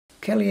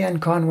Kellyanne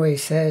Conway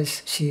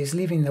says she is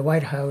leaving the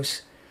White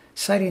House,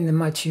 citing the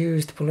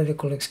much-used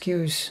political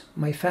excuse,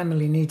 "My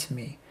family needs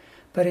me."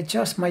 But it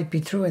just might be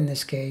true in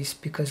this case,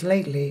 because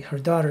lately her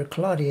daughter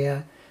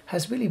Claudia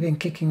has really been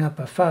kicking up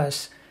a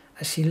fuss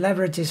as she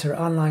leverages her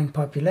online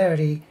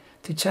popularity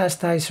to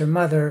chastise her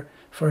mother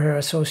for her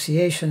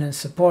association and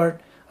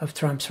support of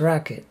Trump's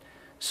racket.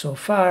 So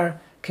far,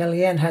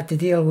 Kellyanne had to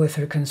deal with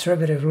her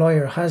conservative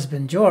lawyer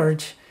husband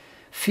George,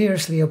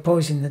 fiercely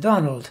opposing the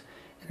Donald,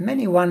 and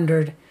many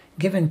wondered,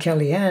 given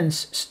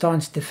Kellyanne's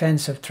staunch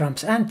defense of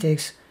Trump's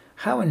antics,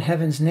 how in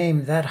heaven's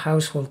name that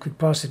household could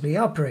possibly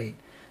operate.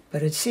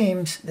 But it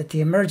seems that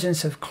the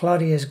emergence of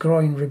Claudia's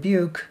growing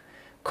rebuke,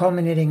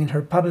 culminating in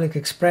her public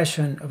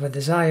expression of a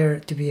desire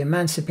to be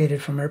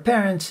emancipated from her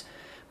parents,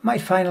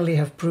 might finally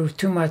have proved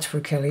too much for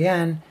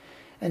Kellyanne,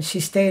 and she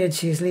stated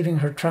she is leaving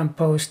her Trump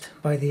post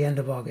by the end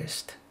of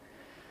August.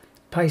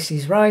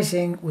 Pisces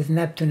rising, with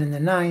Neptune in the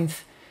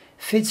 9th,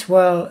 fits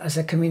well as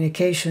a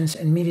communications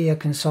and media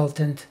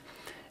consultant,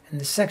 and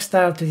the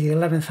sextile to the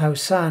 11th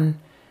house sun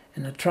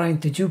and a trine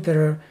to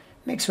Jupiter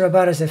makes her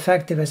about as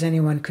effective as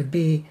anyone could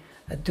be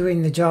at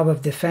doing the job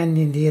of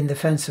defending the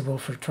indefensible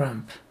for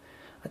Trump.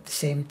 At the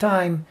same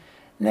time,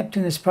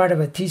 Neptune is part of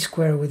a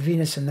T-square with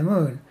Venus and the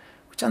Moon,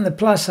 which on the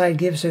plus side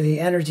gives her the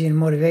energy and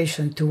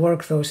motivation to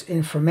work those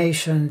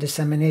information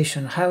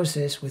dissemination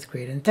houses with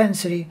great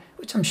intensity,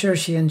 which I'm sure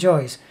she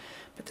enjoys.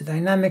 But the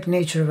dynamic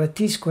nature of a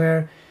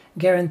T-square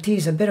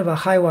guarantees a bit of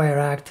a high-wire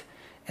act,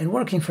 and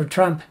working for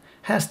Trump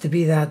has to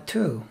be that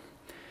too.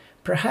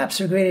 Perhaps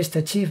her greatest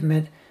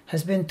achievement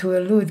has been to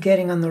elude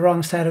getting on the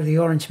wrong side of the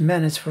orange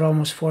menace for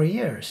almost 4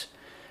 years.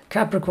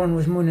 Capricorn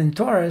with Moon in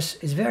Taurus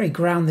is very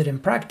grounded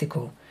and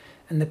practical,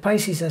 and the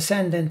Pisces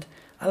ascendant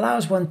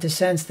allows one to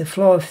sense the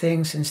flow of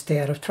things and stay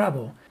out of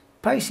trouble.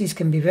 Pisces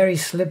can be very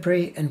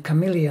slippery and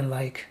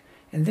chameleon-like,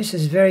 and this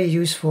is very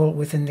useful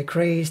within the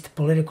crazed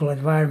political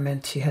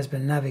environment she has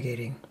been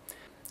navigating.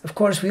 Of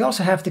course, we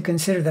also have to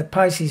consider that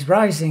Pisces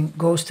rising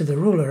goes to the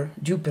ruler,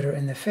 Jupiter,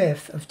 in the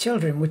 5th of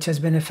children, which has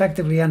been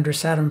effectively under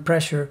Saturn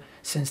pressure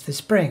since the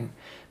spring,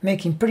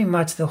 making pretty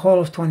much the whole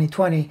of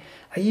 2020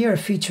 a year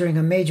featuring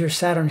a major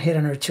Saturn hit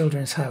on her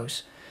children's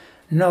house.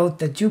 Note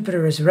that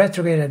Jupiter is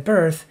retrograde at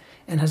birth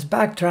and has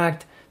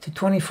backtracked to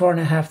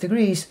 24.5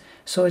 degrees,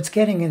 so it's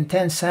getting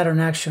intense Saturn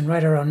action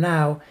right around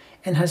now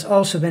and has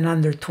also been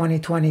under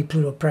 2020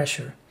 Pluto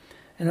pressure.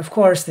 And of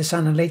course, the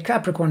Sun in late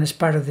Capricorn is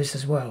part of this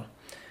as well.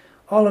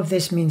 All of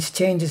this means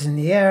changes in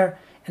the air,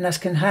 and as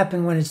can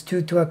happen when it's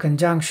due to a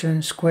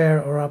conjunction,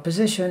 square, or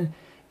opposition,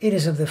 it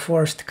is of the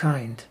forced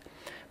kind.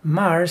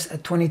 Mars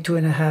at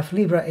 22.5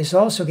 Libra is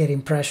also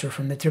getting pressure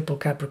from the triple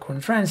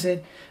Capricorn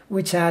transit,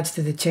 which adds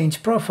to the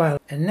change profile,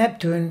 and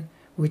Neptune,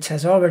 which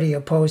has already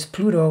opposed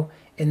Pluto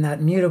in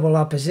that mutable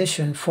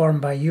opposition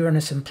formed by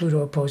Uranus and Pluto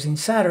opposing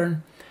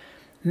Saturn,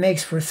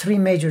 makes for 3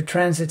 major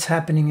transits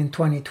happening in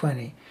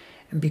 2020.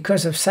 And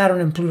because of Saturn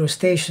and Pluto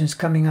stations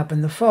coming up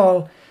in the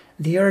fall,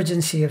 the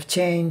urgency of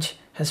change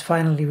has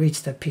finally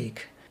reached a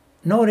peak.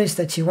 Notice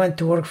that she went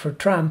to work for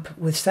Trump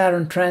with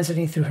Saturn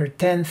transiting through her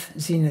 10th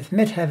zenith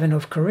midheaven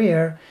of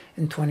career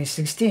in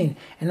 2016.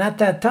 And at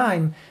that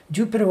time,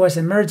 Jupiter was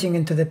emerging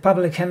into the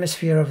public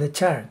hemisphere of the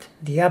chart,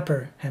 the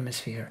upper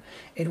hemisphere.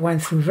 It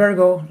went through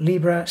Virgo,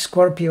 Libra,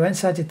 Scorpio, and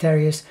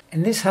Sagittarius,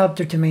 and this helped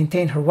her to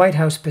maintain her White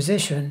House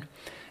position.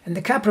 And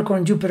the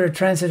Capricorn-Jupiter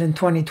transit in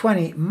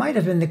 2020 might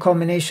have been the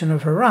culmination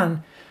of her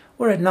run,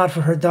 were it not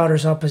for her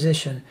daughter's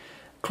opposition.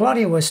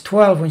 Claudia was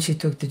 12 when she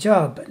took the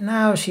job, but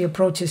now she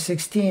approaches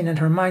 16 and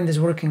her mind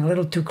is working a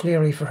little too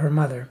clearly for her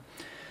mother.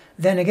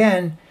 Then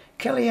again,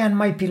 Kellyanne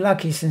might be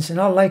lucky since in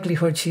all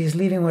likelihood she is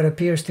leaving what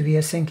appears to be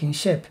a sinking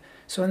ship,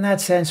 so in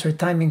that sense her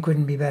timing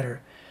couldn't be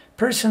better.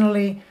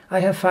 Personally,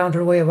 I have found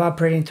her way of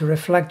operating to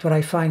reflect what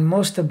I find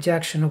most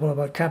objectionable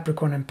about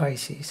Capricorn and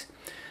Pisces.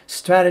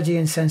 Strategy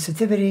and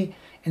sensitivity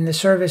in the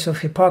service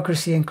of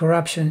hypocrisy and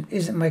corruption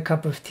isn't my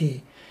cup of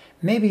tea.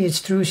 Maybe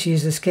it's true she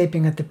is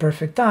escaping at the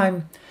perfect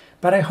time,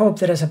 but I hope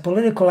that as a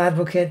political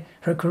advocate,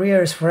 her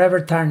career is forever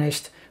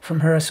tarnished from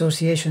her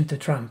association to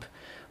Trump.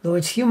 Though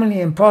it's humanly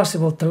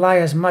impossible to lie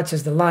as much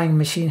as the lying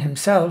machine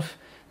himself,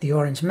 the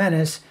Orange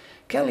Menace,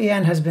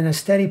 Kellyanne has been a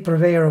steady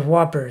purveyor of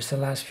whoppers the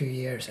last few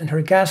years, and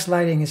her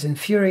gaslighting is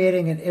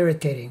infuriating and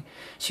irritating.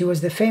 She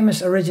was the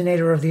famous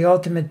originator of the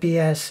ultimate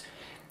BS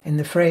in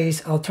the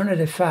phrase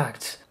alternative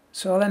facts.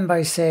 So I'll end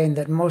by saying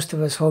that most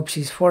of us hope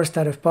she's forced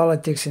out of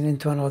politics and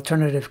into an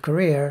alternative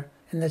career,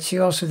 and that she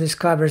also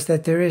discovers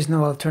that there is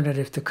no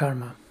alternative to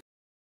karma.